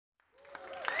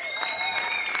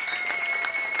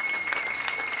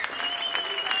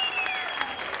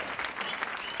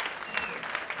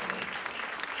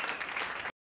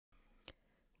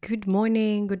Good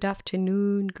morning, good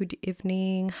afternoon, good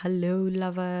evening. Hello,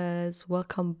 lovers.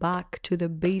 Welcome back to the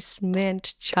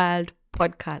Basement Child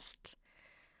podcast.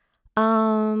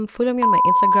 Follow me on my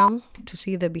Instagram to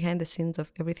see the behind the scenes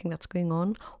of everything that's going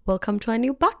on. Welcome to a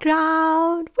new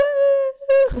background.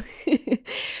 Woo!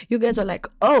 You guys are like,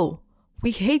 oh,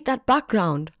 we hate that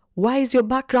background. Why is your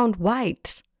background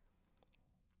white?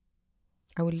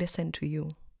 I will listen to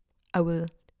you. I will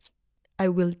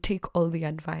take all the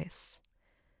advice.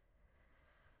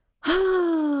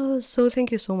 So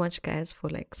thank you so much, guys, for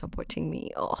supporting me.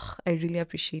 Oh, I really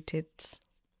appreciate it.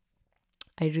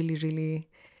 I really,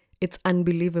 it's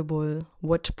unbelievable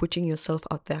what putting yourself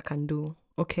out there can do.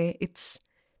 Okay,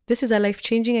 this is a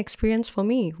life-changing experience for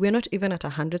me. We're not even at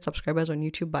 100 subscribers on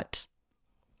YouTube, but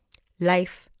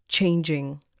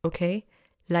life-changing. Okay,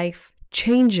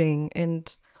 life-changing.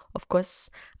 And of course,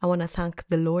 I want to thank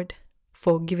the Lord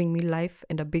for giving me life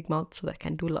and a big mouth so that I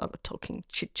can do a lot of talking,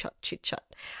 chit chat.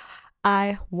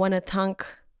 I want to thank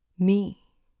me,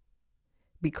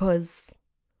 because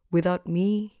without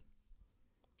me,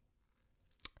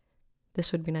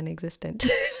 this would be non-existent.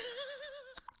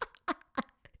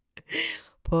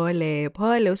 Pole,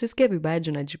 usisikie vibaya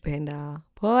juu unajipenda.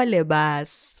 Pole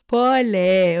bas,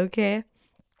 pole, okay?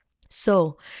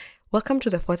 So, welcome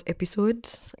to the 4th episode.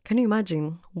 Can you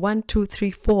imagine? 1, 2, 3,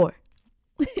 4.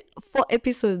 4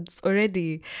 episodes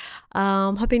already.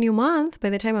 Happy new month.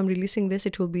 By the time I'm releasing this,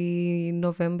 it will be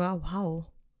November. Wow.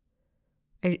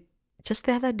 Just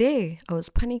the other day, I was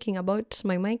panicking about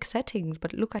my mic settings,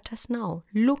 but look at us now.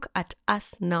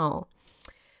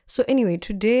 So anyway,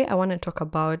 today I want to talk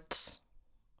about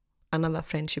another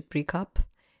friendship breakup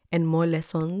and more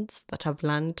lessons that I've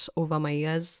learned over my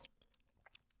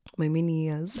many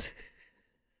years.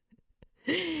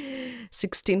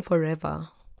 16 forever.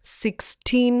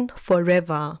 16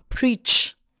 forever.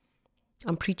 Preach.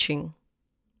 I'm preaching.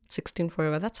 16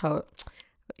 forever. That's how.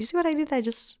 You see what I did? I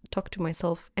just talked to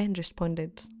myself and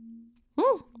responded.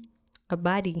 A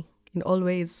baddie in all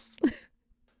ways.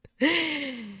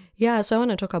 Yeah, so I want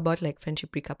to talk about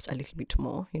friendship breakups a little bit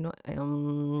more.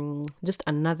 Just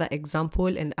another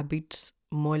example and a bit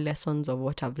more lessons of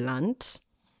what I've learned.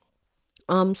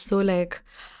 So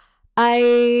I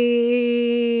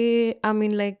am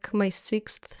in my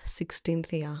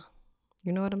 16th year.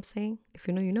 You know what I'm saying? If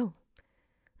you know, you know.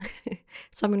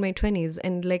 So I'm in my 20s,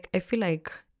 and I feel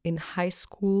like in high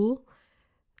school,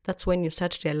 that's when you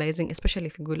start realizing, especially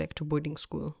if you go to boarding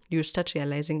school, you start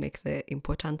realizing the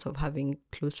importance of having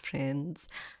close friends,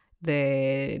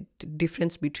 the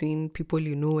difference between people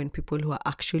you know and people who are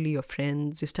actually your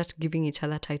friends. You start giving each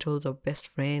other titles of best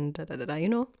friend, you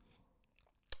know.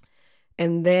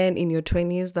 And then in your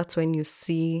 20s, that's when you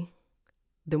see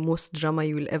the most drama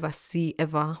you will ever see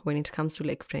ever when it comes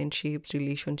to friendships,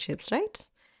 relationships, right?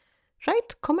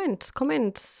 Right? Comment.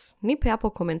 Nipe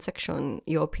hapo comment section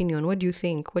your opinion. What do you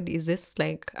think? What is this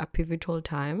a pivotal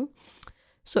time?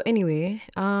 So anyway,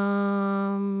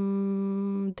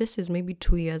 this is maybe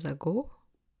 2 years ago.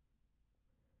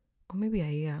 Or maybe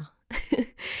a year.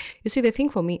 You see, the thing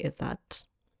for me is that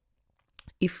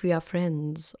if we are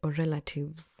friends or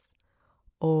relatives,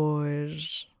 or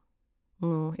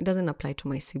it doesn't apply to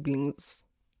my siblings.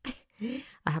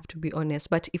 I have to be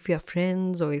honest. But if we are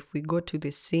friends, or if we go to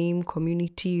the same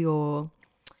community, or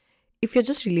if you're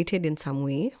just related in some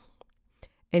way,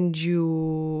 and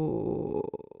you,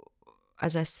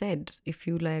 as I said, if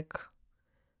you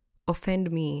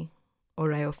offend me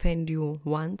or I offend you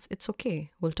once, it's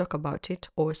okay. We'll talk about it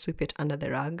or sweep it under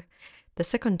the rug. The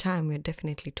second time, we're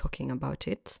definitely talking about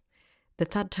it. The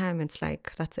third time, it's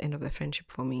that's the end of the friendship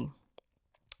for me.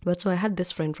 But so I had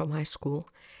this friend from high school.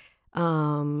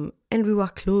 And we were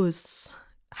close.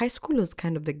 High school was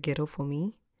kind of the ghetto for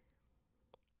me.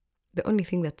 The only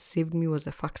thing that saved me was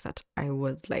the fact that I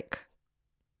was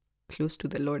close to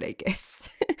the Lord, I guess.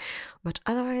 But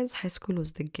otherwise, high school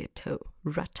was the ghetto.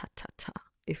 Ratatata,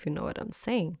 if you know what I'm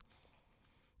saying.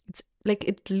 It's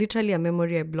it's literally a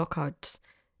memory I block out.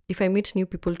 If I meet new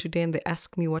people today and they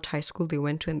ask me what high school they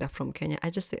went to and they're from Kenya, I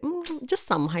just say, just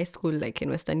some high school in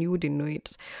Western, you wouldn't know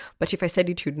it. But if I said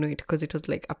it, you'd know it because it was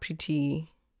a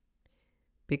pretty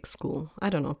big school. I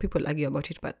don't know, people argue about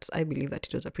it, but I believe that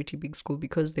it was a pretty big school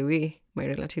because the way my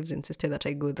relatives insisted that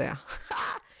I go there.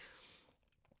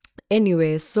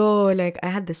 Anyway, so I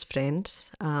had this friend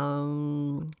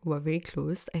who were very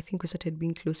close. I think we started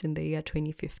being close in the year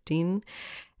 2015.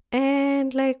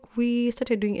 And we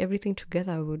started doing everything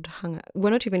together. We're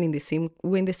not even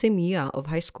we're in the same year of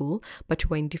high school, but we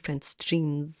were in different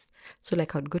streams. So I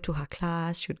would go to her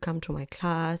class, she would come to my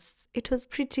class. It was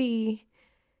pretty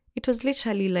It was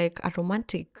literally like a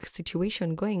romantic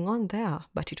situation going on there,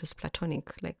 but it was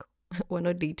platonic. Like, we're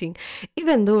not dating.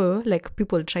 Even though, like,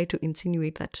 people try to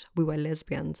insinuate that we were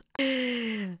lesbians.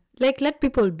 Like, let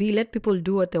people be, let people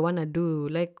do what they want to do.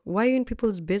 Like, why are you in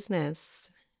people's business?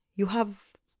 You have,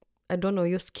 I don't know,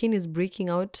 your skin is breaking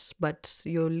out, but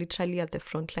you're literally at the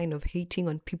front line of hating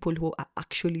on people who are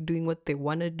actually doing what they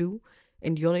want to do,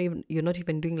 and you're not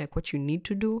even doing like what you need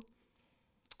to do.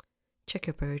 Check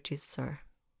your priorities, sir.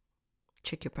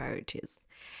 Check your priorities.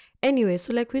 Anyway,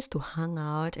 so like we used to hang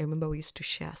out. I remember we used to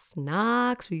share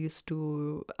snacks.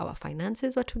 Our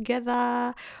finances were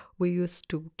together. We used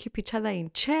to keep each other in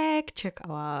check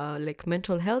our like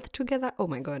mental health together. Oh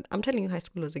my God, I'm telling you, high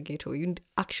school was a ghetto. You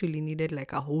actually needed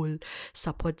like a whole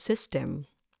support system.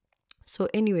 So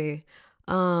anyway,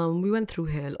 we went through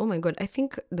hell. Oh my God, I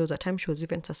think there was a time she was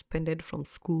even suspended from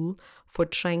school for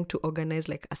trying to organize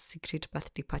like a secret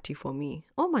birthday party for me.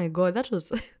 Oh my God, that was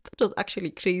that was actually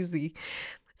crazy.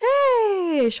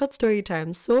 Hey, short story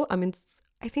time. So, I mean,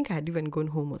 I think I had even gone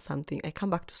home or something. I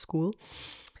come back to school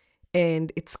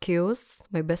and it's chaos.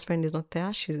 My best friend is not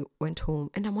there. She went home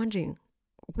and I'm wondering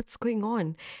what's going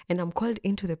on. And I'm called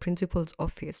into the principal's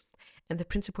office and the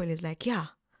principal is like, yeah,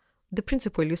 the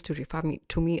principal used to refer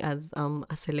to me as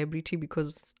a celebrity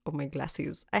because of my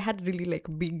glasses. I had really like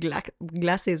big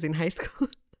glasses in high school.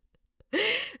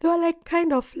 They were like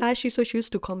kind of flashy, so she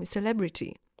used to call me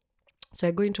celebrity. So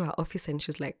I go into her office and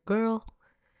she's like, girl,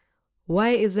 why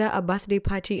is there a birthday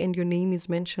party and your name is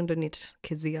mentioned on it,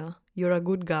 Kezia? You're a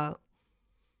good girl.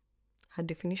 Her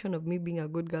definition of me being a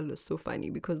good girl was so funny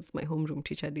because my homeroom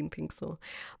teacher didn't think so.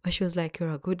 But she was like,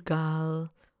 you're a good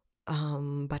girl.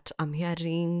 But I'm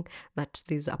hearing that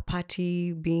there's a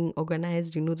party being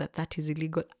organized. You know that is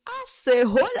illegal. I say,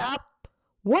 hold up.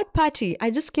 What party? I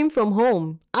just came from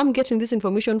home. I'm getting this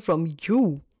information from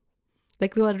you.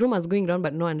 Like there were rumors going around,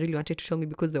 but no one really wanted to tell me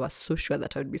because they were so sure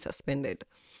that I would be suspended.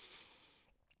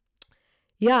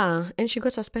 Yeah, and she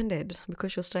got suspended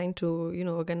because she was trying to,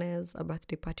 organize a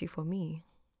birthday party for me.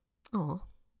 Oh.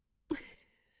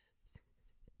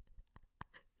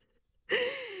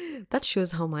 That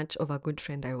shows how much of a good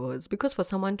friend I was. Because for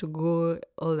someone to go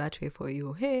all that way for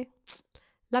you, hey,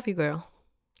 love you, girl.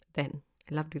 Then,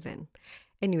 I loved you then.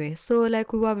 Anyway, so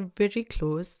like we were very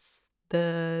close.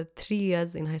 The 3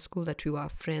 years in high school that we were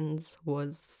friends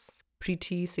was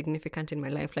pretty significant in my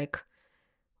life. Like,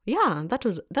 yeah,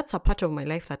 that's a part of my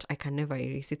life that I can never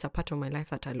erase. It's a part of my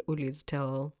life that I'll always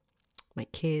tell my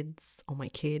kids or my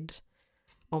kid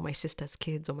or my sister's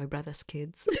kids or my brother's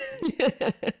kids.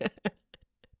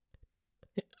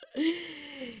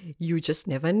 You just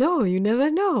never know. You never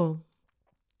know.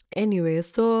 Anyway,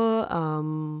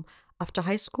 so after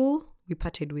high school, we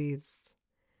parted ways.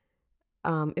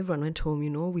 Everyone went home,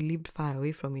 we lived far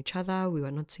away from each other. We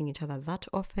were not seeing each other that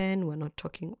often. We were not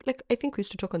talking. Like, I think we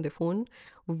used to talk on the phone.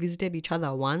 We visited each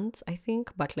other once, I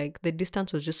think, but like the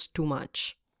distance was just too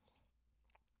much.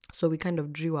 So we kind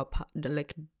of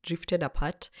drifted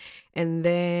apart. And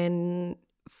then,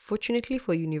 fortunately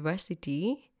for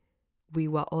university, we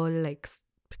were all like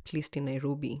placed in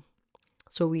Nairobi.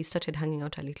 So we started hanging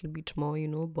out a little bit more,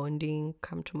 bonding,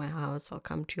 come to my house, I'll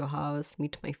come to your house,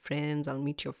 meet my friends, I'll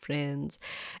meet your friends.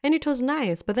 And it was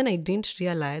nice. But then I didn't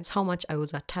realize how much I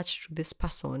was attached to this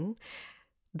person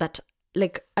that,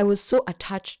 like, I was so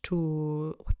attached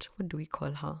to, what do we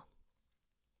call her?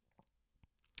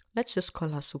 Let's just call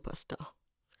her Superstar.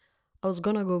 I was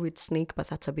gonna go with Snake, but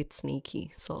that's a bit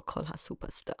snaky, so I'll call her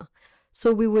Superstar.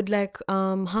 So we would like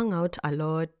hang out a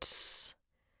lot.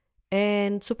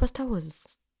 And Superstar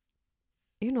was,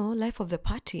 life of the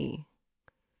party.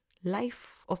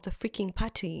 Life of the freaking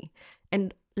party.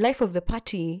 And life of the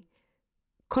party,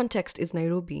 context is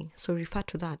Nairobi. So refer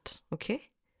to that, okay?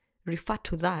 Refer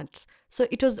to that. So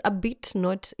it was a bit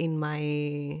not in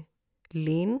my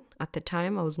lane at the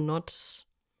time. I was not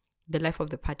the life of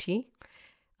the party.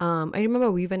 I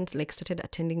remember we even like started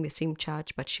attending the same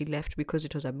church, but she left because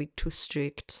it was a bit too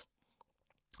strict.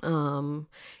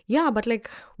 But like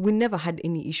we never had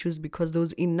any issues because there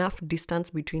was enough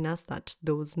distance between us that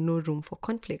there was no room for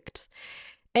conflict.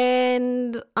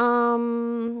 And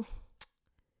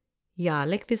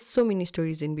like there's so many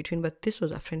stories in between, but this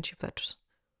was a friendship that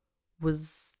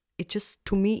was,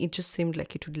 to me it just seemed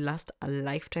like it would last a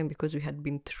lifetime because we had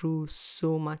been through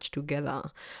so much together.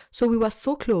 So we were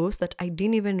so close that I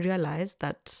didn't even realize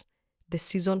that the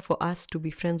season for us to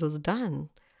be friends was done.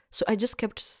 So I just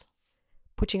kept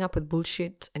putting up with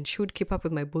bullshit and she would keep up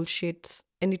with my bullshit,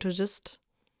 and it was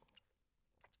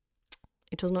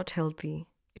not healthy.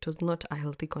 It was not a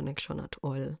healthy connection at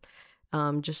all.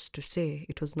 just to say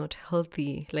it was not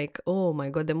healthy. Like, oh my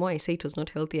God, the more I say it was not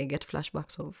healthy, I get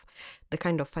flashbacks of the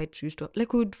kind of fights we used to have.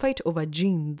 Like, we would fight over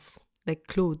jeans, like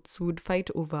clothes. We would fight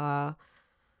over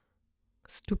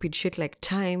stupid shit like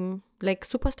time. Like,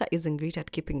 Superstar isn't great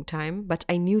at keeping time, but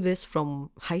I knew this from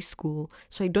high school,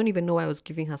 so I don't even know why I was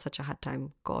giving her such a hard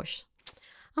time. Gosh,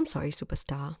 I'm sorry,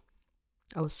 Superstar.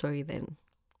 I was sorry then.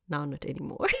 Now not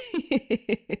anymore.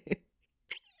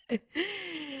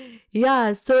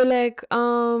 Yeah, so like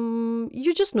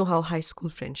you just know how high school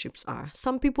friendships are.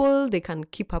 Some people, they can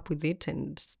keep up with it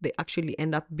and they actually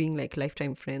end up being like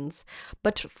lifetime friends.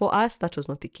 But for us, that was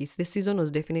not the case. This season was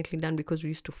definitely done because we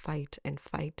used to fight and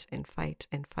fight and fight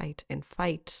and fight and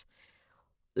fight.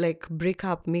 Like break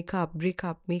up, make up, break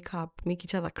up, make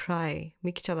each other cry,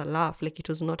 make each other laugh. Like it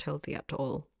was not healthy at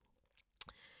all.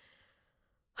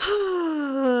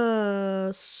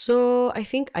 So I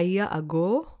think a year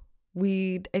ago,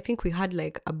 I think we had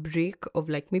like a break of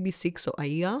like maybe 6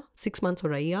 months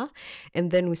or a year, and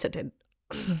then we started.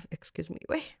 Excuse me,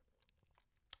 wait.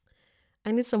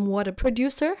 I need some water.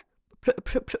 Producer.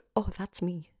 Oh, that's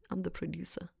me. I'm the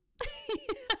producer.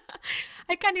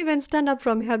 I can't even stand up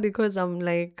from here because I'm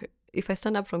like, if I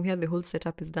stand up from here, the whole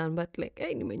setup is done. But like,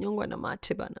 hey, nimenyongwa na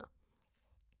mate bana.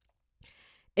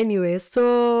 Anyway,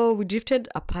 so we drifted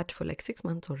apart for like 6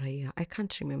 months or a year. I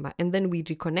can't remember. And then we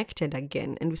reconnected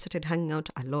again and we started hanging out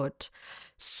a lot.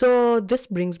 So this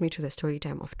brings me to the story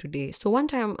time of today. So one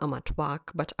time I'm at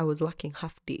work, but I was working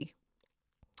half day.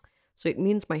 So it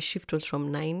means my shift was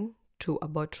from 9 to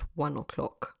about 1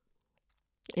 o'clock.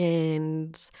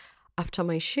 And after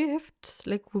my shift,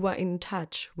 like we were in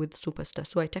touch with Superstar.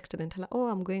 So I texted and tell her, oh,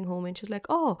 I'm going home. And she's like,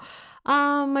 oh,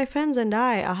 my friends and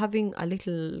I are having a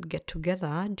little get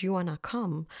together. Do you want to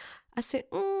come? I said,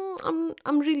 I'm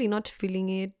really not feeling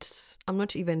it. I'm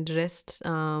not even dressed.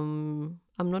 I'm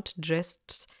not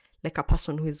dressed like a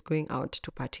person who is going out to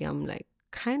party. I'm like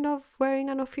kind of wearing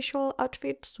an official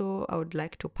outfit, so I would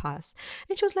like to pass.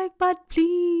 And she was like, but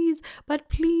please.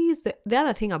 The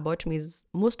other thing about me is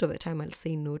most of the time I'll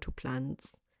say no to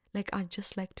plans. Like, I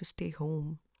just like to stay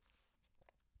home.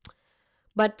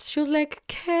 But she was like,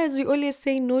 Kez, you always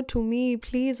say no to me.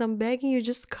 Please, I'm begging you,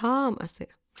 just come. I said,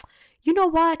 you know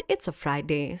what? It's a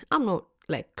Friday. I'm not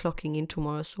like clocking in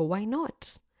tomorrow, so why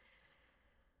not?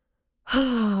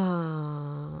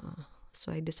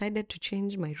 So I decided to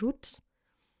change my route.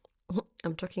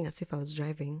 I'm talking as if I was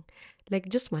driving. Like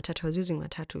just matatu. I was using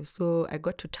matatu. So I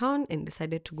got to town and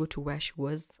decided to go to where she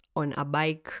was on a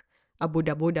bike, a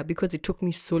boda, because it took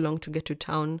me so long to get to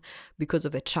town because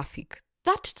of the traffic.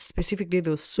 That specific day,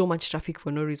 there was so much traffic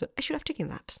for no reason. I should have taken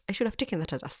that. I should have taken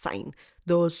that as a sign.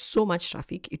 There was so much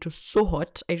traffic. It was so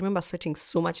hot. I remember sweating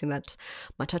so much in that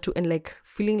matatu and like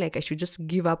feeling like I should just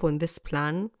give up on this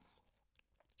plan.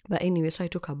 But anyway, so I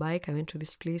took a bike. I went to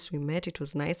this place. We met. It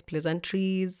was nice, pleasant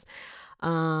trees. Did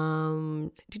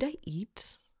I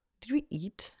eat? Did we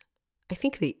eat? I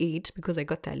think they ate because I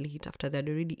got there late after they'd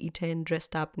already eaten,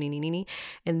 dressed up, nini.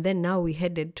 And then now we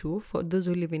headed to, for those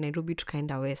who live in Nairobi, to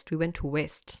Kinda West. We went to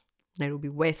West, Nairobi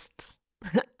West.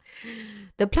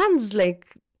 The plans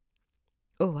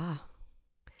oh wow.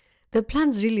 The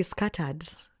plans really scattered.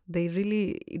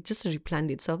 It just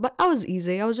replanned itself. But I was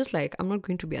easy. I was just like, I'm not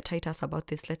going to be a tight ass about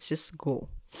this. Let's just go.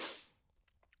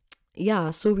 Yeah,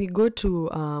 so we go to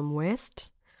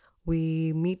West.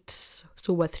 We meet,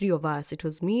 so we're 3 of us. It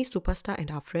was me, Superstar,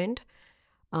 and our friend.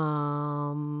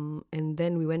 And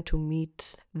then we went to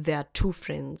meet their 2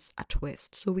 friends at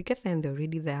West. So we get there and they're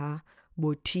already there.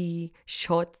 Boti,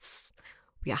 shots.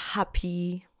 We are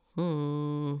happy.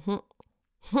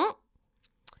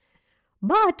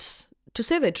 But to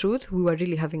say the truth, we were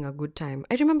really having a good time.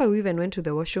 I remember we even went to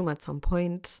the washroom at some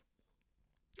point.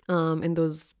 And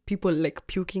those people like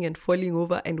puking and falling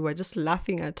over, and we're just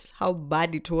laughing at how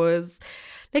bad it was.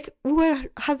 Like, we were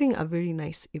having a very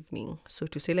nice evening. So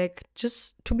to say, like,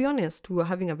 just to be honest, we were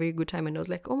having a very good time. And I was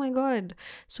like, oh my God,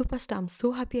 Superstar, I'm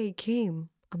so happy I came.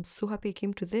 I'm so happy I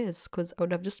came to this, because I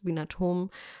would have just been at home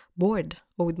bored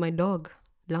or with my dog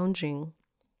lounging.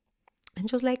 And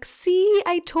she was like, see,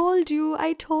 I told you.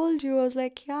 I was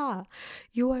like, yeah,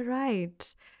 you were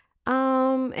right.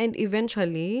 And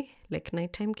eventually, like,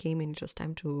 nighttime came and it was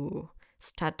time to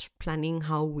start planning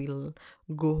how we'll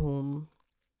go home.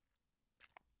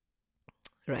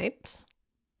 Right?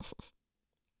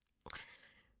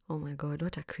 Oh my God,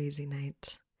 what a crazy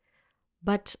night.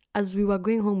 But as we were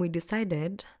going home, we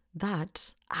decided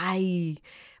that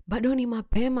bado ni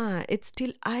mapema. It's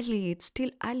still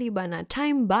early bana.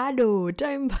 Time bado.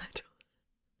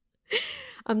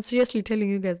 I'm seriously telling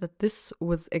you guys that this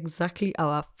was exactly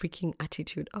our freaking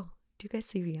attitude. Oh, do you guys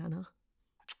see Rihanna?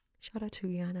 Shout out to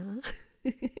Rihanna.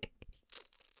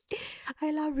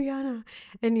 I love Rihanna.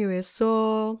 Anyway,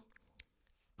 so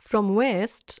from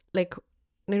West, like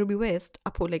Nairobi West,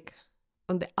 Apo, like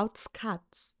on the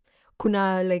outskirts,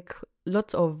 kuna like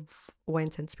lots of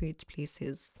wines and spirits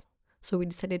places. So we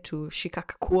decided to shika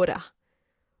quarter.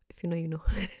 If you know, you know.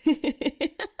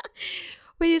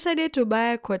 We decided to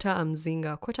buy quarter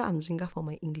amzinga. Quarter amzinga for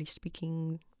my English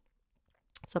speaking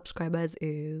subscribers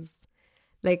is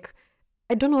like,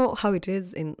 I don't know how it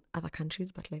is in other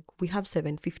countries, but like we have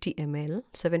 750 ml.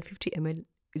 750 ml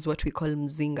is what we call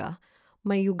mzinga.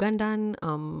 My Ugandan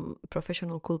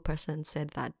professional cool person said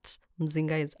that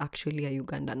mzinga is actually a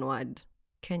Ugandan word.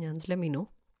 Kenyans, let me know.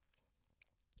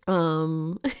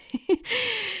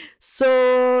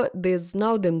 So there's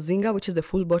now the mzinga, which is the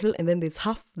full bottle, and then there's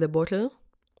half the bottle,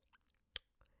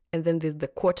 and then there's the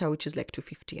quarter, which is like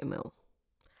 250 ml.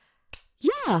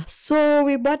 Yeah, so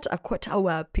we bought a quarter.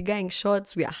 We're pigging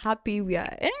shots. We are happy. We are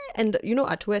and you know,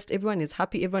 at West, everyone is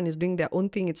happy. Everyone is doing their own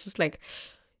thing. It's just like,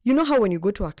 you know how when you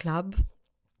go to a club,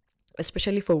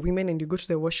 especially for women, and you go to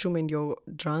the washroom and you're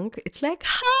drunk, it's like,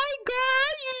 hi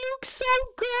girl, you look so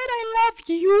good. I love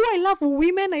you. I love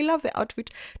women. I love the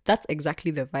outfit. That's exactly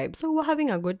the vibe. So we're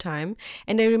having a good time.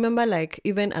 And I remember, like,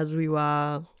 even as we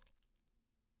were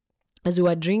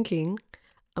drinking,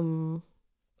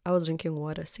 I was drinking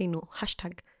water. Say no.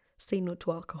 Hashtag say no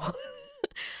to alcohol.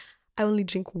 I only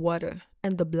drink water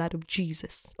and the blood of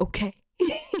Jesus. Okay.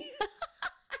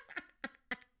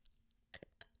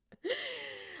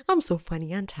 I'm so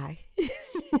funny, aren't I?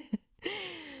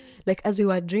 Like, as we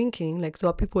were drinking, like, there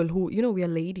were people who, you know, we are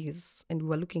ladies and we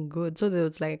were looking good. So there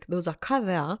was a car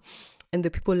there, and the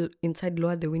people inside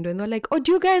lowered the window and they're like, oh,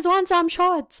 do you guys want some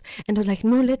shots? And I was like,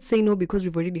 no, let's say no, because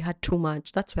we've already had too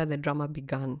much. That's where the drama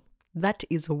began. That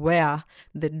is where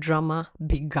the drama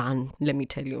began, let me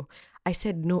tell you. I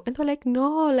said no, and they're like,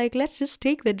 no, like, let's just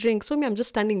take the drink. So me, I'm just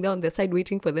standing there on the side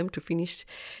waiting for them to finish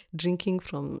drinking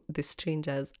from the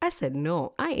strangers. I said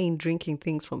no, I ain't drinking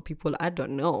things from people I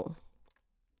don't know.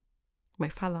 My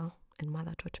father and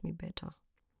mother taught me better.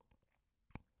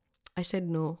 I said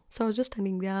no. So I was just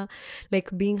standing there, like,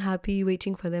 being happy,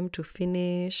 waiting for them to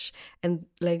finish. And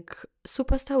like,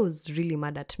 Superstar was really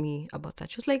mad at me about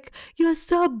that. She was like, you're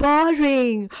so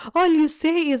boring. All you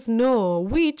say is no,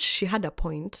 which she had a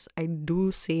point. I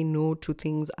do say no to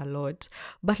things a lot.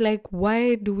 But like,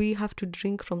 why do we have to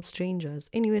drink from strangers?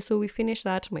 Anyway, so we finished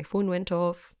that. My phone went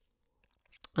off.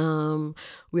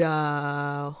 We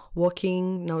are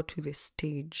walking now to the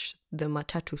stage, the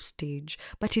matatu stage,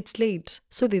 but it's late,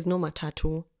 so there's no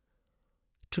matatu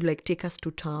to like take us to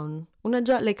town.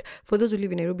 Unajua, like, for those who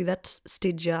live in Nairobi, that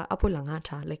stage ya Apo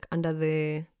Langata, like under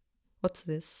the, what's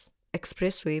this,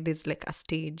 expressway, there's like a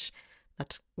stage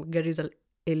that garis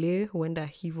LA huenda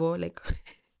hivo, like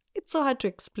it's so hard to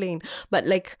explain, but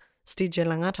like stage ya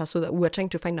Langata, so that we were trying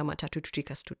to find a matatu to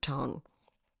take us to town.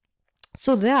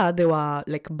 So there were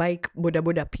like bike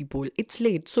boda people. It's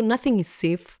late, so nothing is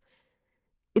safe.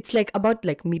 It's like about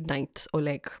like midnight, or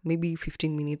like maybe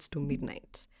 15 minutes to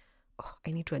midnight. Oh,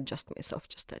 I need to adjust myself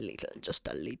just a little.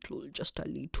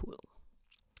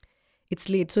 It's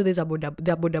late, so there are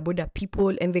boda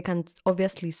people, and they can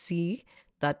obviously see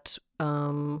that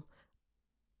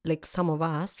like some of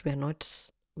us we're not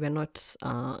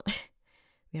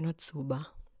sober.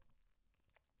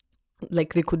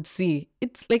 Like, they could see.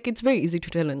 It's like, it's very easy to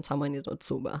tell when someone is not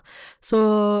sober.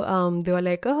 So they were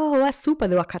like, oh, we're super.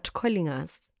 They were catcalling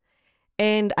us.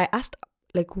 And I asked,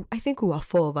 like, I think we were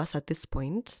 4 of us at this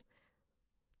point.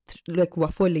 Like, we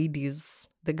were 4 ladies.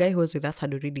 The guy who was with us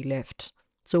had already left.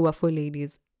 So we were 4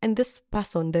 ladies. And this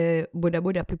person, the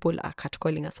boda people are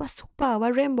catcalling us. We're super,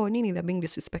 we're rainbow, nini, they're being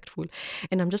disrespectful.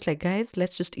 And I'm just like, guys,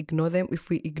 let's just ignore them. If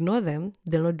we ignore them,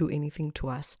 they'll not do anything to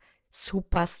us.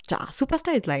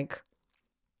 Superstar is like,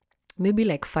 maybe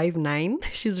like 5'9".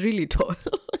 She's really tall.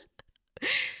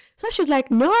 So she's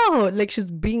like, no, like,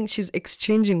 she's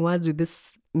exchanging words with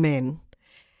this man.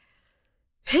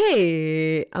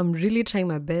 Hey, I'm really trying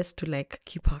my best to like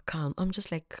keep her calm. I'm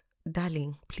just like,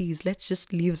 darling, please, let's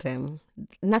just leave them.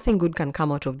 Nothing good can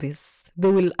come out of this.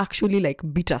 They will actually like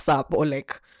beat us up, or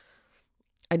like,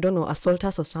 I don't know, assault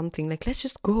us or something. Like, let's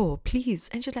just go, please.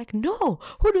 And she's like, no,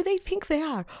 who do they think they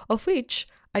are? Of which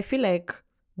I feel like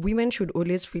women should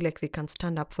always feel like they can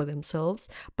stand up for themselves.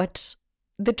 But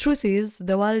the truth is,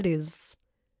 the world is,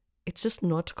 it's just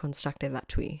not constructed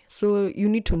that way. So you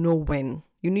need to know when.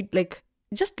 You need, like,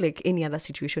 just like any other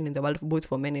situation in the world, both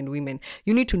for men and women,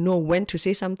 you need to know when to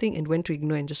say something and when to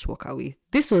ignore and just walk away.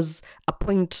 This was a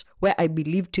point where I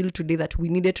believe till today that we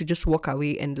needed to just walk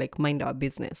away and like mind our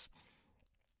business.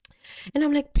 And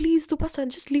I'm like, please, Superstar,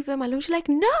 just leave them alone. She's like,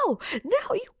 no,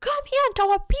 you come here,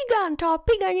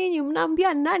 ntawapiga nyinyi,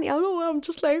 mnaambia nani? I'm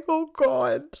just like, oh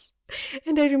God.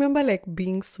 And I remember like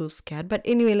being so scared. But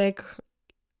anyway, like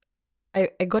I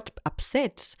got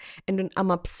upset, and when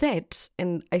I'm upset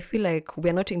and I feel like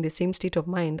we're not in the same state of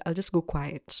mind, I'll just go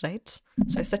quiet, right?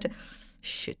 So I started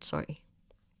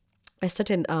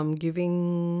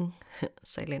giving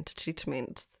silent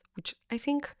treatment, which I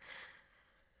think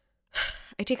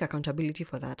I take accountability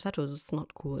for that. That was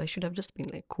not cool. I should have just been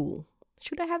like cool.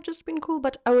 Should I have just been cool?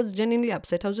 But I was genuinely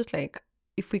upset. I was just like,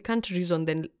 if we can't reason,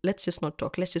 then let's just not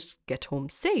talk. Let's just get home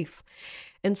safe.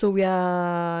 And so we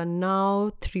are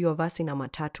now 3 of us in a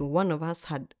matatu. One of us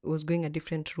was going a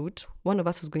different route. One of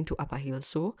us was going to Upper Hill.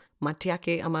 So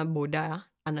matiake ama boda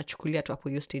anachukulia tu hapo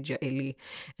hiyo stage ya LA.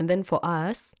 And then for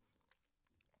us,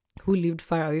 who lived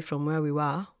far away from where we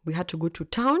were, we had to go to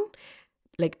town,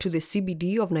 like to the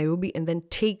CBD of Nairobi, and then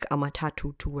take a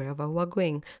matatu to wherever we were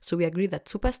going. So we agreed that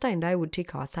Superstar and I would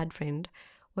take our third friend.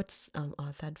 What's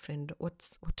our third friend?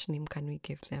 What name can we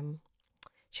give them?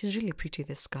 She's really pretty,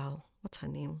 this girl. What's her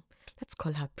name? Let's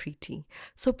call her Pretty.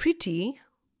 So Pretty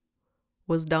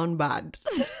was down bad.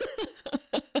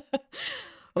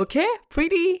 Okay?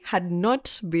 Pretty had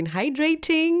not been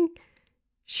hydrating.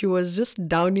 She was just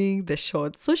downing the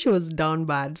shots. So she was down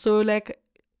bad. So like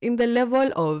in the level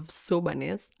of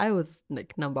soberness, I was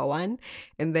like number 1.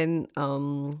 And then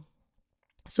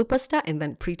Superstar and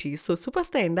then Pretty. So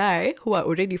Superstar and I, who are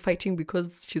already fighting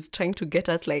because she's trying to get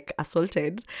us like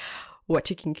assaulted, were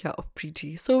taking care of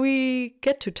Pretty. So we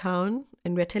get to town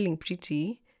and we're telling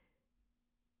Pretty,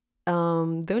 the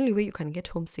only way you can get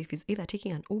home safe is either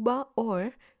taking an Uber,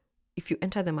 or if you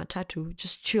enter the matatu,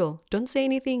 just chill. Don't say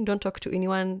anything. Don't talk to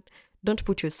anyone. Don't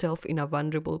put yourself in a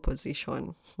vulnerable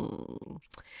position.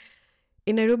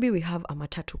 In Nairobi, we have a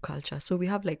matatu culture. So we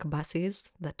have like buses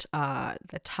that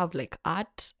have like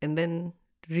art and then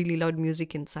really loud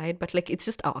music inside. But like it's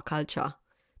just our culture,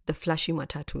 the flashy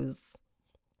matatus.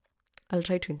 I'll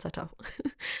try to insert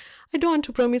I don't want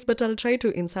to promise, but I'll try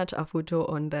to insert a photo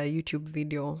on the YouTube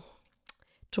video.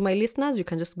 To my listeners, you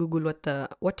can just Google what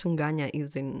Nganya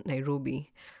is in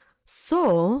Nairobi.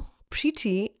 So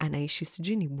Pretty anaishi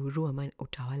sijui ni Buru ama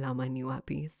Utawala ama ni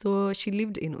wapi. So she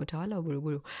lived in Utawala or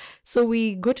Buruburu. So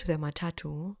we go to the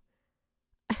matatu,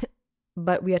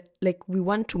 but we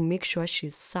want to make sure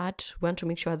she's sat. We want to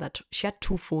make sure that she had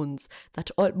 2 phones,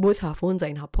 that both her phones are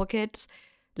in her pockets.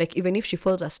 Like even if she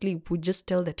falls asleep, we just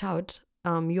tell the tout,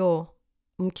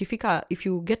 mkifika, if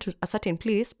you get to a certain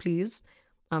place, please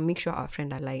make sure our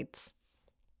friend alights.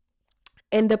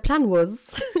 And the plan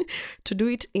was to do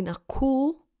it in a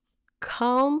cool,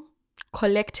 calm,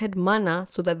 collected manner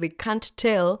so that they can't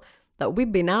tell that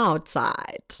we've been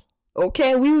outside.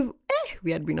 Okay, we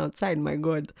had been outside, my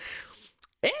God.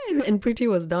 And Pretty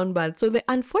was down bad. So the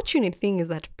unfortunate thing is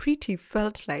that Pretty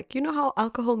felt like, you know how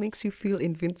alcohol makes you feel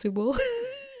invincible?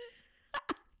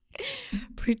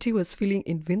 Pretty was feeling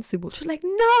invincible. She was like,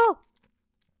 no,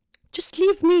 just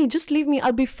leave me,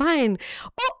 I'll be fine.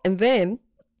 Oh, and then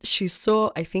she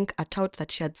saw, I think, a tout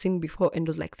that she had seen before and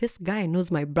was like, this guy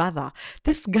knows my brother.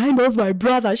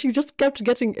 She just kept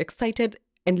getting excited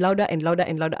and louder and louder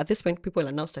and louder. At this point, people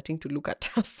are now starting to look at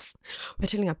us. We're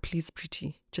telling her, please,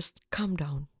 Pretty, just calm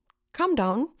down.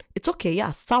 It's okay.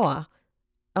 Yeah, sawa.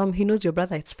 He knows your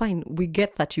brother. It's fine. We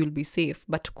get that you'll be safe,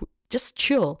 but just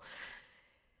chill.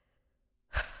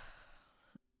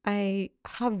 I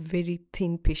have very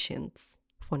thin patience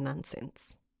for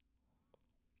nonsense.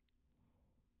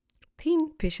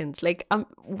 Thin patience. Like,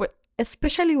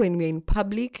 especially when we're in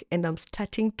public and I'm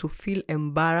starting to feel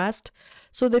embarrassed.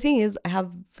 So the thing is, I have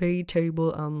very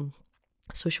terrible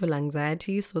social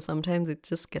anxiety. So sometimes it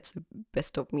just gets the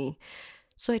best of me.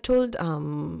 So I told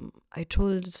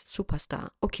Superstar,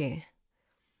 okay,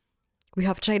 we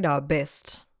have tried our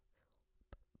best.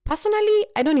 Personally,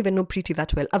 I don't even know Pretty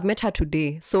that well. I've met her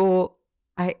today. So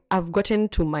I've gotten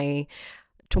to my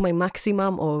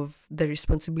maximum of the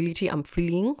responsibility I'm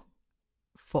feeling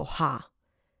for her.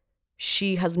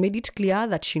 She has made it clear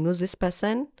that she knows this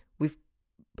person. We've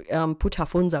put her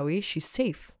phones away. She's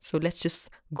safe. So let's just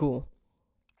go.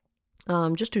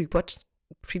 Just to report,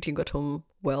 Pretty got home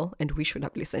well, and we should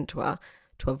have listened to her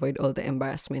to avoid all the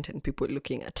embarrassment and people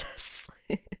looking at us.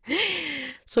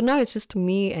 So now it's just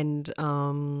me and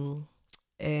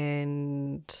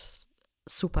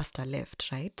Superstar left,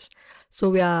 right? So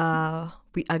we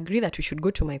agree that we should go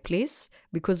to my place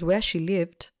because where she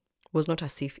lived was not a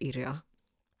safe area.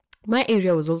 My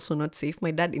area was also not safe.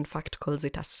 My dad, in fact, calls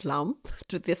it a slum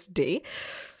to this day.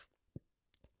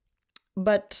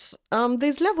 But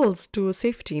there's levels to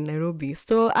safety in Nairobi.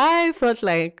 So I felt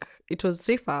like it was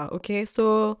safer. Okay.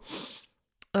 So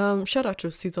shout out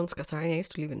to Seasons Kasarani. I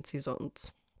used to live in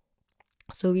Seasons.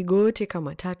 So we go take a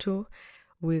matatu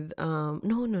with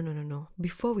no.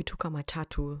 Before we took a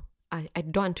matatu, I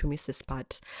don't want to miss this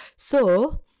part.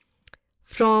 So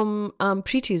from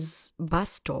Preeti's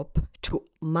bus stop to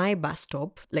my bus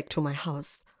stop, like to my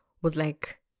house, was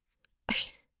like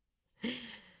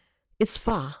it's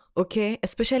far, okay?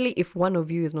 Especially if one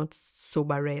of you is not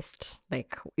sober rest.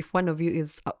 Like if one of you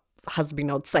is has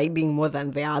been outsiding more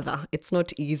than the other, it's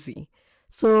not easy.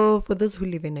 So for those who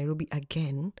live in Nairobi,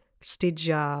 again, stage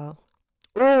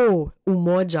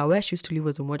Umoja, where she used to live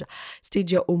was Umoja.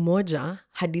 Stage Umoja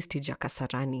hadi stage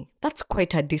Kasarani. That's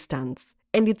quite a distance.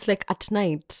 And it's like at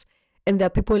night. And there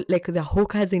are people, like there are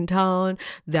hawkers in town,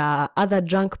 there are other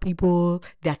drunk people,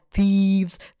 there are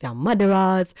thieves, there are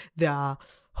murderers, there's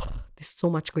so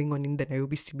much going on in the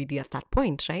Nairobi CBD at that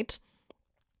point, right?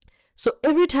 So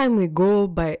every time we go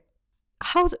by,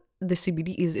 how the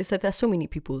CBD is that there's so many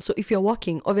people. So if you're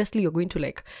walking, obviously you're going to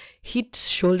like hit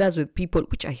shoulders with people,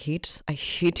 which I hate. I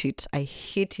hate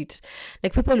it.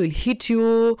 Like people will hit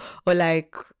you, or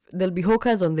like there'll be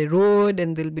hawkers on the road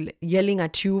and they'll be yelling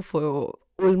at you for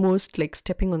almost like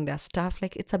stepping on their stuff.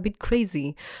 Like it's a bit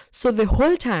crazy. So the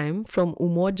whole time from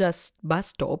Umoja's bus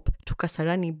stop to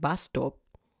Kasarani bus stop,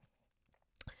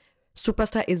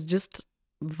 Superstar is just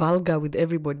vulgar with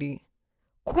everybody.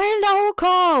 Kwenda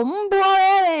huko mbwa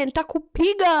wewe,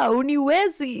 nitakupiga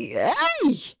uniwezi.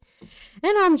 Hey!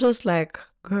 And I'm just like,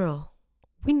 girl,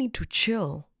 we need to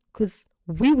chill, because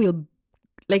we will,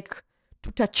 like,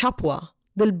 tutachapwa.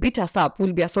 They'll beat us up.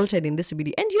 We'll be assaulted in this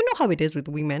CBD. And you know how it is with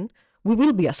women. We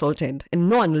will be assaulted and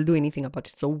no one will do anything about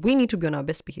it. So we need to be on our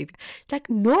best behavior. Like,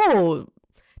 no,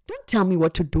 don't tell me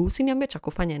what to do. Siniambe cha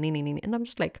kufanya nini. And I'm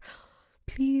just like,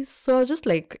 please. So just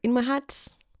like in my heart,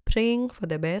 praying for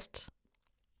the best.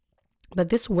 But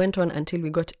this went on until we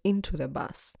got into the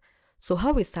bus. So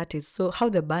how we started, so how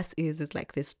the bus is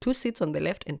like there's 2 seats on the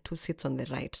left and 2 seats on the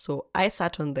right. So I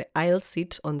sat on the aisle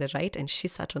seat on the right and she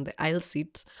sat on the aisle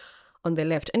seat on the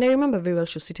left. And I remember very well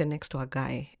she was sitting next to a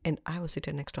guy and I was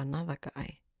sitting next to another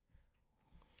guy.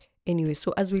 Anyway,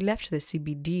 so as we left the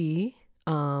CBD,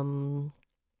 I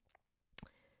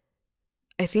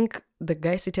think the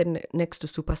guy sitting next to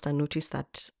Superstar noticed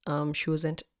that she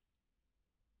wasn't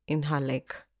in her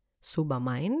like sober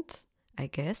mind, I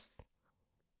guess.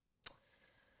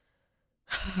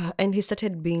 And he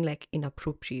started being like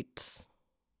inappropriate,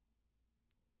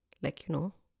 like, you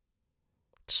know,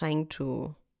 trying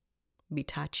to be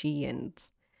touchy. And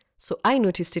so I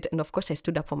noticed it, and of course I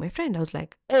stood up for my friend. I was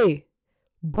like, hey,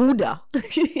 Buddha,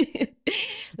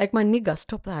 like, my nigga,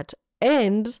 stop that.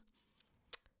 And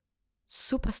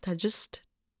Superstar just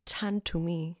turned to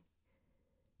me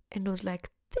and was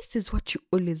like, this is what you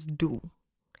always do.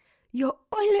 You're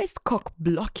always cock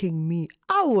blocking me.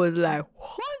 I was like,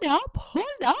 hold up.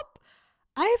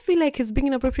 I feel like he's being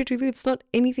inappropriate with you. It's not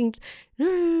anything.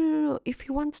 No. If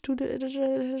he wants to.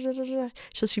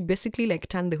 So she basically like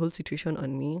turned the whole situation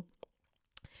on me.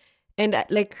 And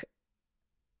like,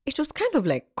 it was kind of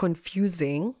like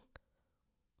confusing.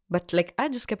 But like, I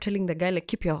just kept telling the guy, like,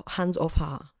 keep your hands off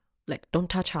her. Like, don't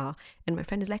touch her. And my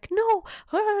friend is like, no,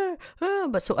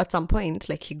 but so at some point,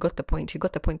 like, he got the point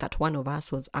that one of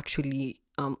us was actually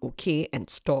okay and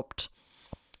stopped.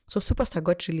 So Superstar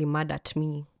got really mad at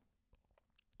me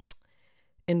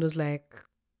and was like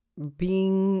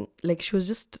being like, she was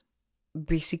just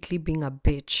basically being a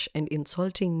bitch and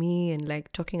insulting me and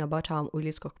like talking about how I'm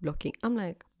always cock blocking. I'm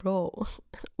like, bro,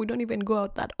 we don't even go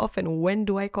out that often. When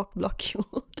do I cock block you?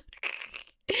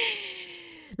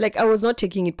 Like, I was not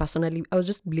taking it personally. I was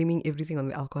just blaming everything on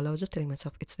the alcohol. I was just telling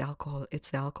myself, it's the alcohol.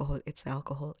 It's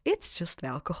just the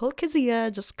alcohol. Kezia,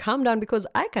 just calm down, because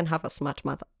I can have a smart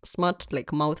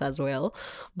like mouth as well.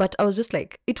 But I was just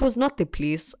like, it was not the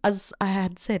place. As I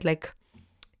had said, like,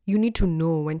 you need to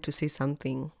know when to say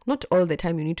something. Not all the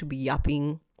time you need to be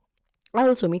yapping. I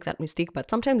also make that mistake, but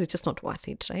sometimes it's just not worth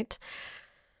it, right?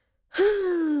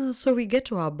 So we get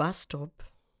to our bus stop.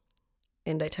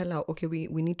 And I tell her, okay,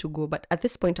 we need to go. But at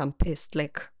this point, I'm pissed.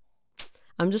 Like,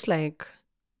 I'm just like,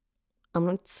 I'm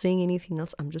not saying anything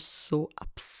else. I'm just so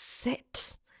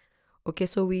upset. Okay,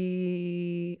 so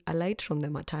we alight from the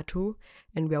matatu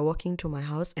and we are walking to my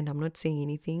house and I'm not saying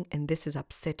anything. And this is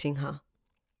upsetting her.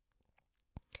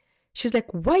 She's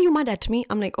like, why are you mad at me?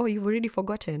 I'm like, oh, you've already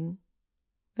forgotten.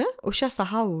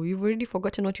 Ushasahau, you've already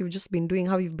forgotten what you've just been doing,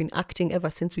 how you've been acting ever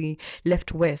since we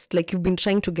left West. Like, you've been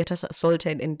trying to get us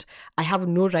assaulted and I have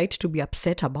no right to be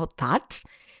upset about that.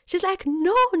 She's like,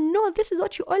 no, this is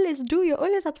what you always do. You're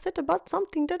always upset about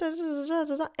something. Da, da, da, da,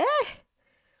 da, da.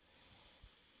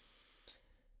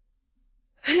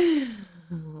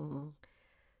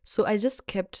 So I just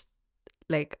kept,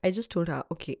 like, I just told her,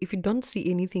 okay, if you don't see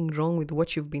anything wrong with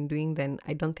what you've been doing, then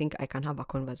I don't think I can have a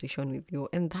conversation with you.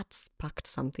 And that sparked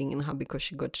something in her because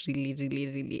she got really, really,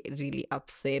 really, really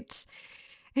upset.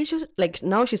 And she was like,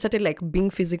 now she started like being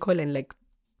physical and like,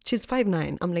 she's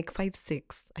 5'9". I'm like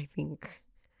 5'6", I think.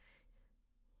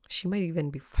 She might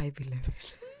even be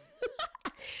 5'11".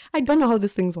 I don't know how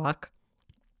these things work.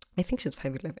 I think she's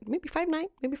 5'11". Maybe 5'9",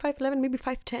 maybe 5'11", maybe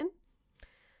 5'10".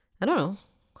 I don't know.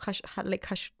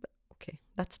 Okay,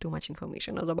 that's too much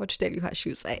information. I was about to tell you her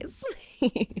shoe size.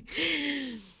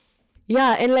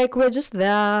 Yeah, and like we're just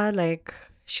there, like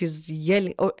she's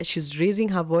yelling, oh, she's raising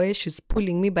her voice, she's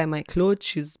pulling me by my clothes,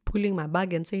 she's pulling my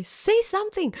bag and say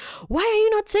something. Why are you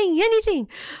not saying anything?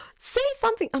 Say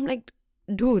something. I'm like,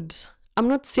 dude, I'm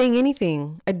not saying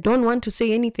anything. I don't want to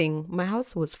say anything. My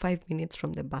house was 5 minutes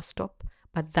from the bus stop,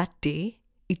 but that day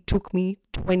it took me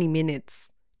 20 minutes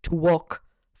to walk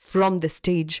from the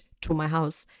stage to my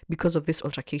house because of this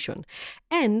altercation.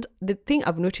 And the thing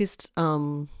I've noticed,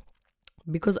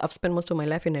 because I've spent most of my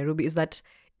life in Nairobi, is that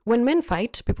when men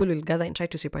fight, people will gather and try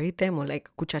to separate them or like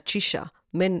kuchachisha.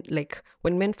 Men, like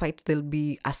when men fight, there'll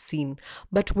be a scene.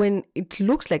 But when it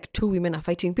looks like two women are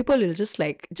fighting, people will just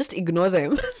ignore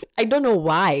them. I don't know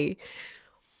why.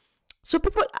 So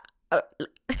people,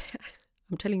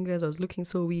 I'm telling you guys, I was looking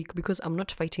so weak because I'm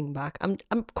not fighting back. I'm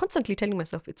constantly telling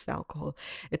myself it's the alcohol.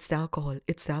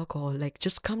 Like,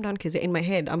 just calm down, Kezia. In my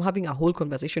head, I'm having a whole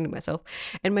conversation with myself,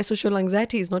 and my social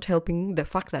anxiety is not helping the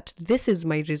fact that this is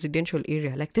my residential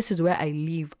area. Like, this is where I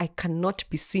live. I cannot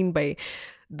be seen by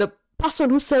the person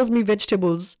who sells me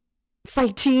vegetables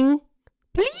fighting.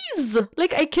 Please,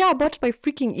 like, I care about my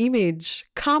freaking image.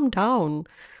 Calm down.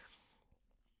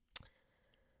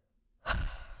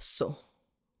 So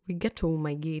we get to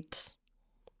my gate.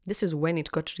 This is when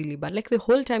it got really bad. Like, the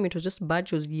whole time it was just bad.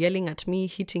 She was yelling at me,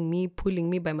 hitting me, pulling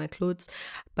me by my clothes,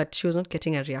 but she was not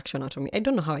getting a reaction out of me. I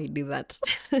don't know how I did that.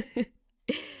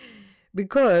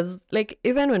 Because, like,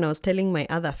 even when I was telling my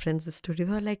other friends the story,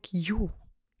 they were like, you,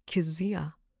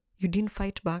 Kezia, you didn't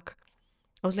fight back.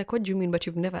 I was like, what do you mean? But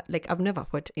you've never, like, I've never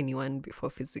fought anyone before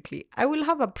physically. I will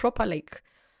have a proper, like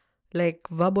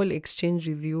verbal exchange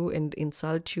with you and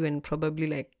insult you and probably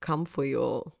like come for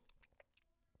your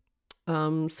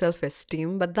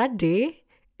self-esteem. But that day,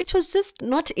 it was just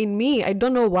not in me. I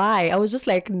don't know why. I was just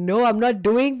like, no, I'm not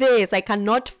doing this. I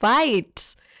cannot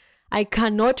fight. I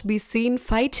cannot be seen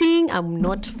fighting. I'm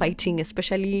not fighting,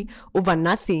 especially over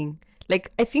nothing.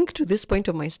 Like, I think to this point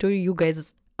of my story, you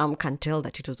guys can tell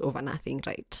that it was over nothing,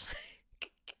 right?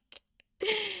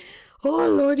 Oh,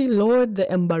 Lordy Lord,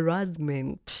 the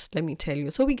embarrassment. Let me tell you.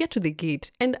 So we get to the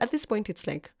gate, and at this point, it's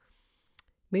like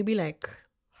maybe like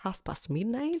midnight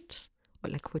midnight or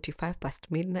like 45 past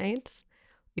midnight.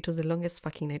 It was the longest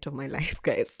fucking night of my life,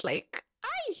 guys. Like,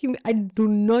 I do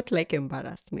not like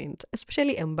embarrassment,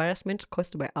 especially embarrassment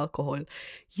caused by alcohol.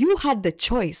 You had the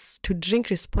choice to drink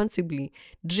responsibly,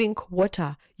 drink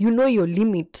water. You know your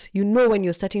limit. You know when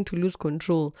you're starting to lose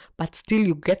control, but still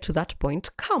you get to that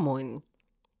point. Come on.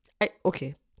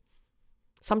 Okay,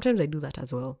 sometimes I do that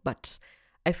as well, but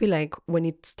I feel like when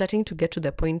it's starting to get to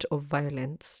the point of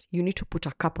violence, you need to put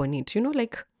a cap on it. You know,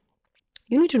 like,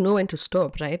 you need to know when to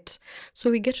stop, right?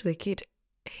 So we get to the gate.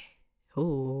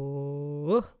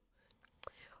 Oh,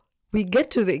 we get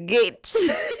to the gate.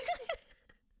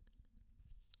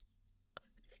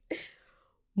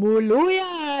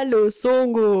 Muluya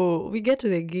Losongo. We get to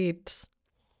the gate,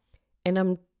 and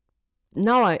I'm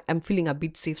feeling a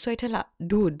bit safe. So I tell her,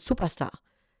 dude, superstar,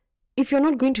 if you're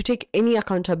not going to take any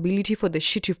accountability for the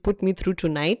shit you've put me through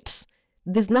tonight,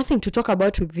 there's nothing to talk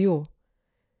about with you.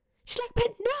 She's like,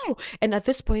 but no. And at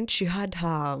this point, she had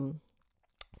her,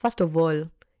 first of all,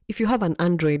 if you have an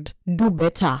Android, do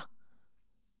better.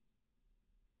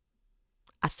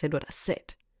 I said what I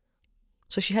said.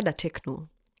 So she had a Techno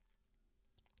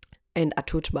and a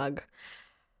tote bag.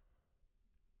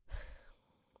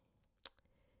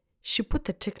 She put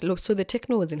the Techno, so the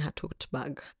Techno was in her tote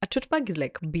bag. A tote bag is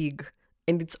like big,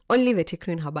 and it's only the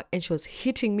Techno in her bag, and she was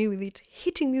hitting me with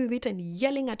it and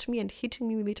yelling at me and hitting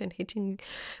me with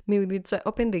it. So I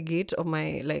opened the gate of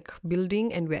my like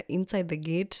building, and we're inside the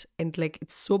gate, and like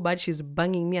it's so bad. She's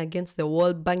banging me against the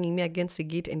wall, banging me against the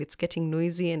gate, and it's getting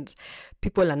noisy, and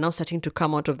people are now starting to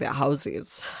come out of their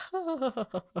houses.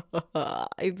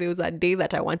 If there was a day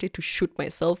that I wanted to shoot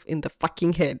myself in the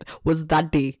fucking head, was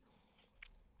that day.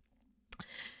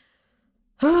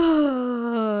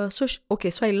 So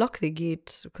I lock the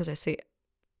gate because I say,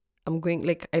 I'm going,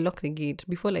 like, I locked the gate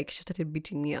before, like, she started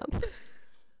beating me up.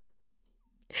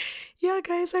 Yeah,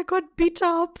 guys, I got beat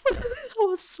up. I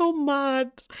was so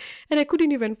mad. And I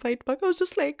couldn't even fight back. I was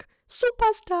just like,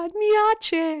 superstar,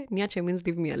 niache. Niache means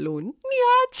leave me alone.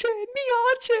 Niache,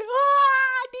 niache.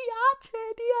 Ah, niache,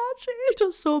 niache. It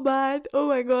was so bad. Oh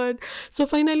my God. So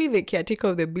finally, the caretaker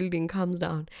of the building comes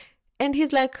down. And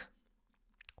he's like,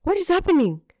 what is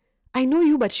happening? I know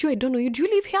you, but I don't know you. Do you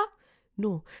live here?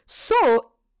 No. So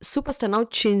Superstar now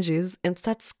changes and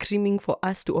starts screaming for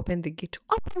us to open the gate.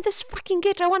 Open this fucking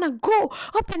gate. I want to go.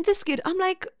 Open this gate. I'm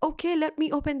like, okay, let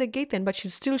me open the gate then. But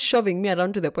she's still shoving me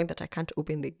around to the point that I can't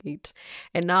open the gate.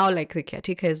 And now, like, the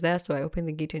caretaker is there. So I open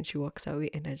the gate and she walks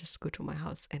away. And I just go to my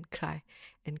house and cry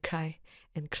and cry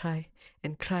and cry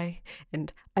and cry.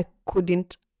 And I could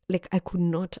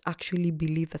not actually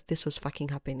believe that this was fucking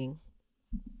happening.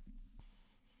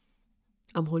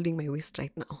 I'm holding my waist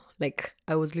right now. Like,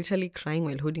 I was literally crying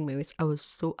while holding my waist. I was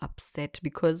so upset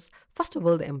because, first of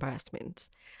all, the embarrassment.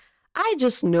 I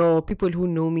just know people who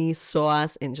know me saw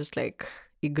us and just, like,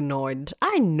 ignored.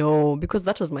 I know, because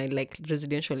that was my, like,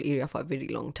 residential area for a very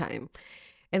long time.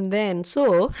 And then,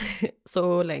 so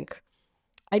like,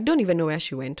 I don't even know where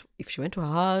she went. If she went to her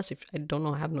house, I don't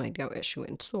know, I have no idea where she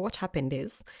went. So what happened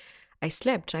is, I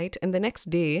slept, right? And the next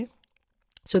day,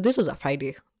 so this was a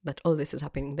Friday that all this is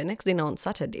happening. The next day, now on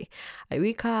Saturday, I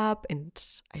wake up and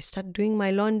I start doing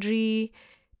my laundry,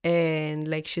 and,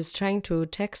 like, she's trying to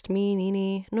text me,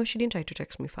 Nini. No, she didn't try to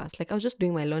text me first. Like, I was just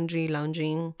doing my laundry,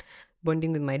 lounging,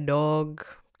 bonding with my dog,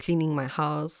 cleaning my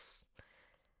house.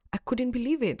 I couldn't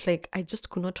believe it. Like, I just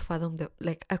could not fathom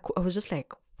I was just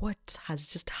like, what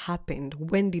has just happened?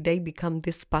 When did I become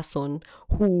this person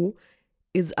who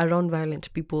is around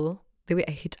violent people? The way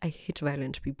I hate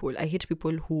violent people. I hate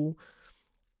people who,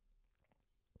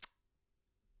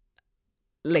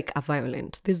 like, are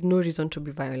violent. There's no reason to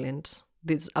be violent.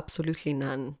 There's absolutely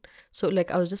none. So, like,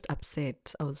 I was just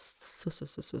upset. I was so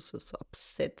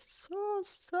upset.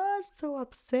 So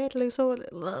upset.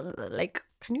 Like,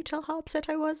 can you tell how upset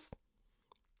I was?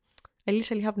 I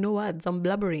literally have no words. I'm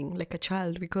blubbering like a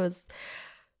child because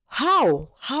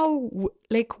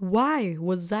like, why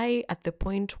was I at the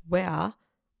point where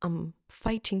I'm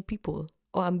fighting people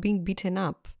or I'm being beaten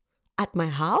up at my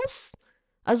house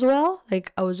as well?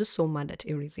 Like, I was just so mad at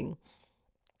everything.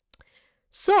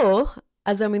 So,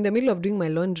 as I'm in the middle of doing my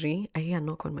laundry, I hear a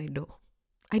knock on my door.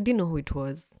 I didn't know who it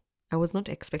was. I was not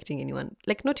expecting anyone.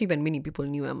 Like, not even many people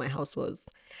knew where my house was.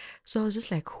 So I was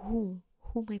just like, who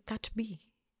might that be?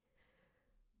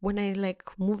 When I, like,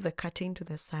 move the curtain to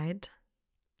the side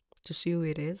to see who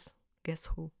it is, guess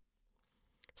who?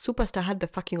 Superstar had the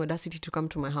fucking audacity to come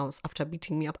to my house after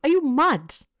beating me up. Are you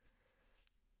mad?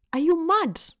 Are you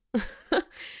mad?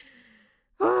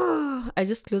 I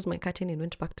just closed my curtain and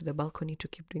went back to the balcony to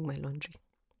keep doing my laundry.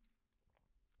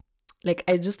 Like,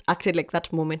 I just acted like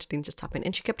that moment didn't just happen.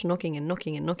 And she kept knocking and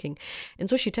knocking and knocking. And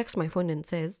so she texts my phone and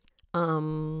says,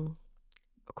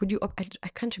 could you, I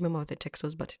can't remember what the text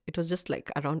was, but it was just,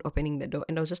 like, around opening the door.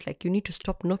 And I was just like, you need to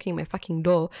stop knocking my fucking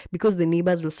door because the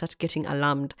neighbors will start getting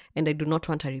alarmed and I do not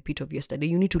want a repeat of yesterday.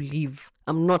 You need to leave.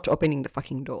 I'm not opening the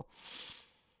fucking door.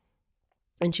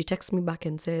 And she texts me back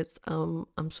and says,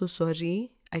 I'm so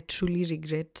sorry. I truly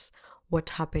regret what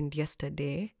happened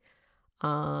yesterday.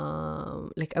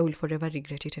 Like, I will forever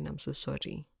regret it and I'm so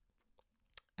sorry.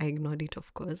 I ignored it,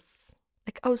 of course.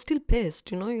 Like, I was still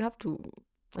pissed, you have to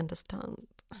understand.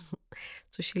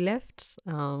 So she left.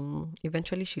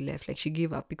 Eventually she left. Like, she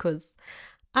gave up because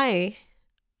I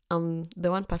am the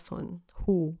one person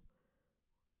who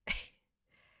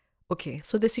okay,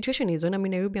 so the situation is when I'm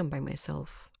in Nairobi, I'm by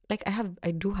myself. Like,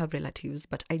 I do have relatives,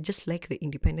 but I just like the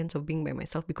independence of being by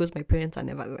myself because my parents are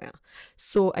never there.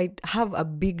 So I have a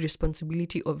big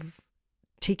responsibility of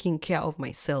taking care of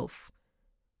myself,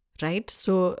 right?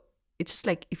 So it's just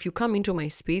like, if you come into my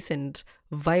space and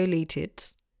violate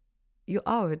it, you're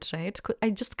out, right? I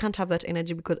just can't have that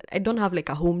energy because I don't have, like,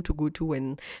 a home to go to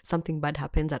when something bad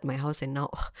happens at my house and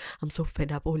now I'm so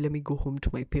fed up. Oh, let me go home to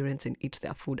my parents and eat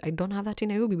their food. I don't have that in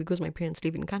Nairobi because my parents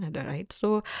live in Canada, right?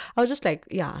 So I was just like,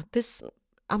 yeah,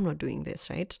 I'm not doing this,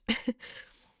 right?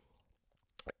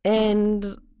 And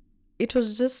it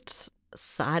was just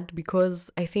sad because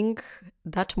I think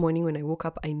that morning when I woke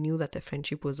up, I knew that the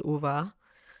friendship was over.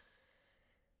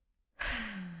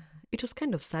 It was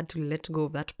kind of sad to let go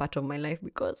of that part of my life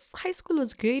because high school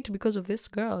was great because of this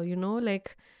girl,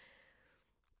 like,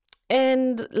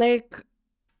 and, like,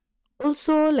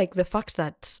 also, like, the fact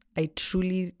that I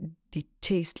truly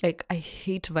detest, like, I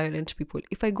hate violent people.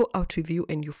 If I go out with you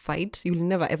and you fight, you'll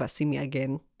never ever see me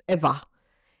again, ever.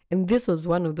 And this was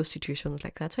one of those situations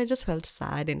like that. So I just felt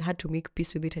sad and had to make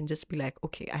peace with it and just be like,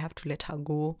 okay, I have to let her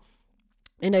go.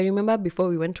 And I remember before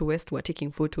we went to West, we were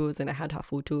taking photos and I had her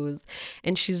photos.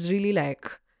 And she's really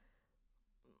like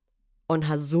on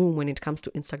her Zoom when it comes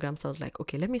to Instagram. So I was like,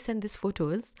 okay, let me send these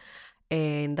photos.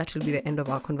 And that will be the end of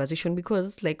our conversation,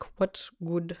 because like, what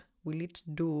good will it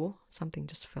do? Something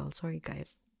just fell. Sorry,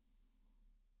 guys.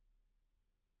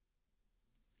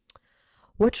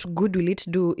 What good will it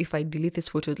do if I delete these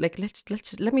photos? Like,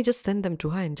 let me just send them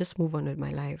to her and just move on with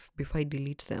my life before I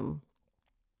delete them.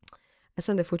 I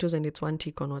send the photos and it's one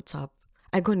tick on WhatsApp.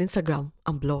 I go on Instagram,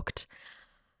 I'm blocked.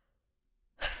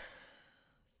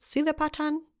 See the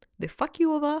pattern? They fuck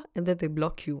you over and then they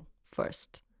block you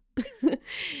first.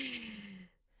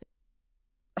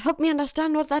 Help me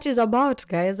understand what that is about,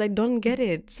 guys. I don't get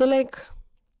it. So like,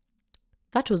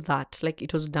 that was that. Like,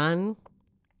 it was done.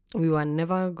 We were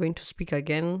never going to speak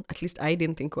again. At least I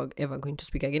didn't think we were ever going to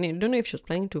speak again. I don't know if she was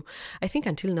planning to. I think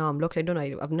until now I'm blocked. I don't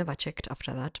know. I've never checked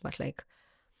after that. But like,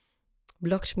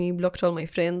 blocked me, blocked all my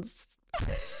friends.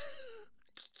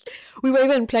 We were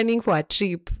even planning for a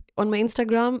trip. On my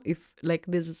Instagram, if like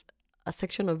there's a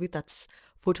section of it that's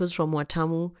photos from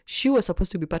Watamu, she was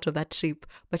supposed to be part of that trip,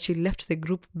 but she left the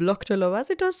group, blocked all of us.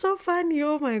 It was so funny.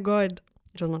 Oh my God.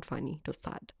 It was not funny. It was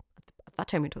sad. At that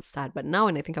time it was sad, but now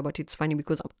when I think about it, it's funny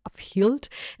because I've healed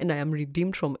and I am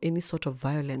redeemed from any sort of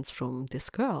violence from this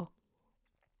girl.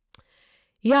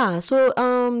 Yeah, so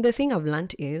the thing I've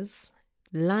learned is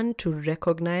learn to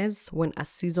recognize when a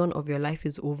season of your life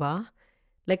is over.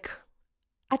 Like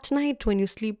at night when you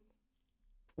sleep,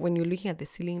 when you're looking at the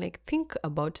ceiling, like think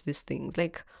about these things.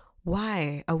 Like,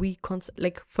 why are we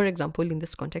like, for example, in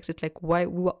this context, it's like why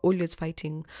we were always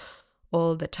fighting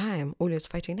all the time, always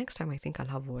fighting. Next time I think I'll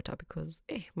have water because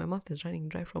my mouth is running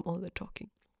dry from all the talking.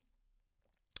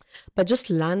 But just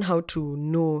learn how to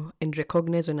know and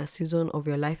recognize when a season of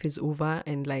your life is over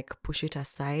and like push it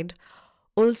aside.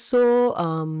 Also,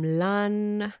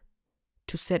 learn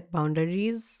to set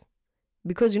boundaries,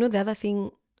 because the other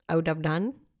thing I would have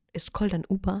done is called an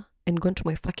Uber and gone to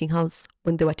my fucking house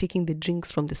when they were taking the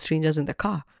drinks from the strangers in the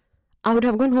car. I would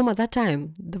have gone home at that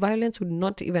time. The violence would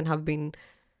not even have been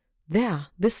there.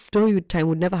 This story time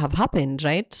would never have happened,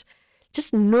 right?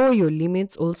 Just know your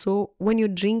limits also. When you're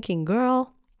drinking,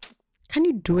 girl, can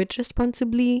you do it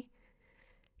responsibly?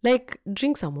 Like,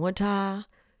 drink some water.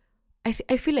 I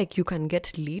feel like you can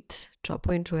get lit to a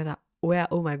point where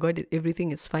oh my God,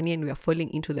 everything is funny and we are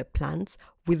falling into the plans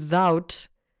without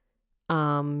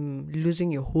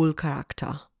losing your whole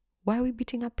character. Why are we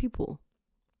beating up people?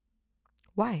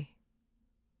 Why?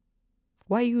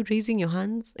 Why are you raising your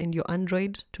hands and your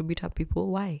Android to beat up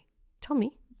people? Why? Tell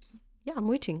me. Yeah, I'm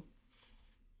waiting.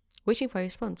 Waiting for a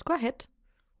response. Go ahead.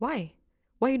 Why?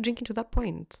 Why are you drinking to that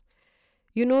point?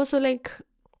 So like,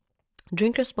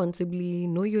 drink responsibly,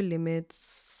 know your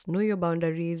limits, know your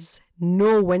boundaries,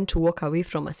 know when to walk away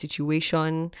from a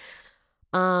situation.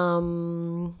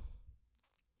 You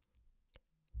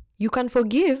can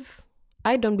forgive.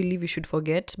 I don't believe you should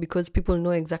forget because people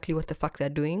know exactly what the fuck they're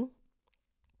doing.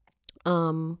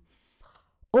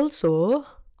 Also,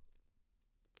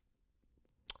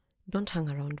 don't hang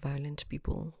around violent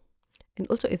people. And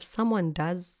also, if someone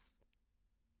does,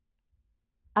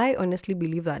 I honestly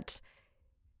believe that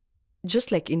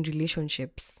just like in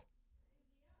relationships,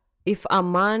 if a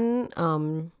man,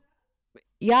 I'm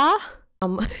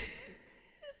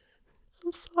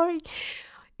sorry.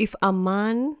 If a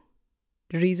man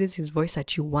raises his voice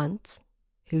at you once,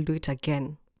 he'll do it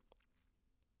again.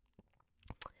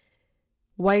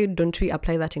 Why don't we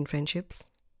apply that in friendships?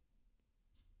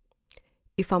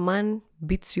 If a man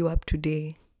beats you up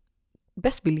today,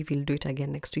 best believe he'll do it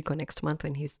again next week or next month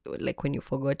when you've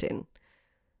forgotten.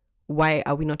 Why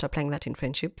are we not applying that in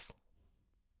friendships?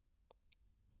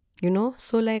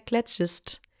 So like, let's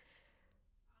just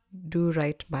do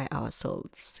right by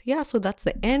ourselves. Yeah, so that's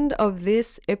the end of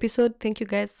this episode. Thank you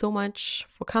guys so much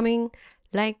for coming.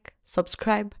 Like,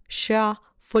 subscribe, share,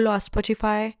 follow our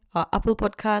Spotify, our Apple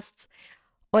Podcasts.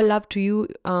 All love to you.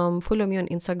 Follow me on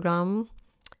Instagram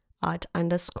at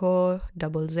 _ZI.AH_Zia.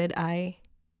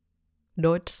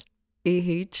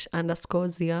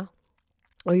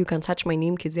 Or you can search my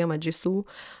name, Kezia Majesu.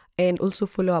 And also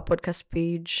follow our podcast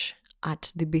page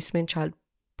at The Basement Child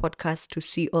Podcast to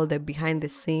see all the behind the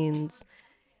scenes.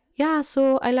 Yeah,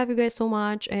 so I love you guys so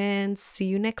much and see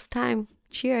you next time.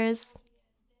 Cheers.